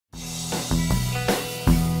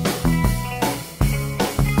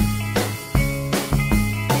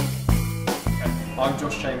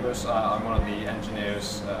George Chambers. I'm one of the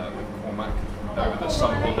engineers with CORMAC. Over the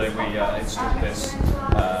summer holiday we installed this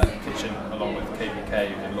kitchen along with KVK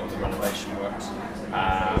who did a lot of the renovation works,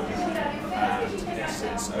 and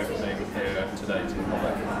it's opening here today to the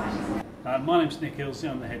public. My name's Nick Ilsley,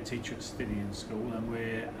 I'm the head teacher at Stithians school, and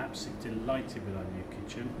we're absolutely delighted with our new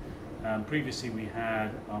kitchen. Previously we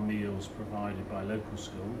had our meals provided by a local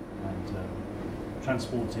school and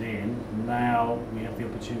transported in. Now we have the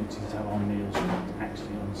opportunity to have our meals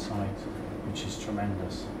actually on site, which is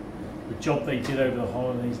tremendous. The job they did over the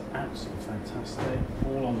holidays, absolutely fantastic,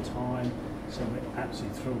 all on time, so we're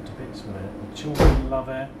absolutely thrilled to bits with it. The children love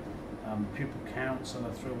it, pupil counts and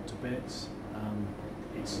are thrilled to bits.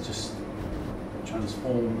 It's just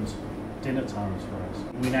transformed dinner times for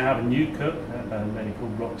us. We now have a new cook, a lady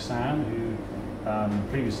called Roxanne, who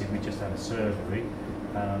previously we just had a surgery.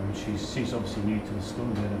 She's obviously new to the school,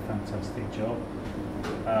 doing a fantastic job.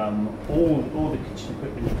 All the kitchen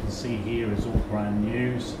equipment you can see here is all brand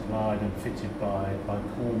new, supplied and fitted by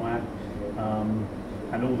CORMAC.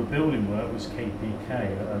 And all the building work was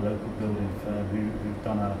KPK, a local building firm who've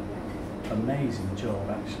done an amazing job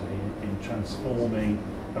actually in transforming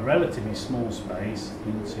a relatively small space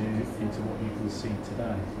into what you can see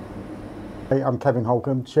today. Hey, I'm Kevin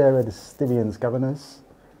Holcomb, Chair of the Stithians Governors,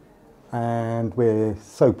 and we're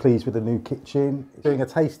so pleased with the new kitchen. Doing a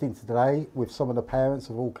tasting today with some of the parents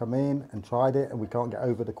have all come in and tried it, and we can't get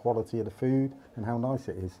over the quality of the food and how nice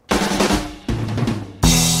it is.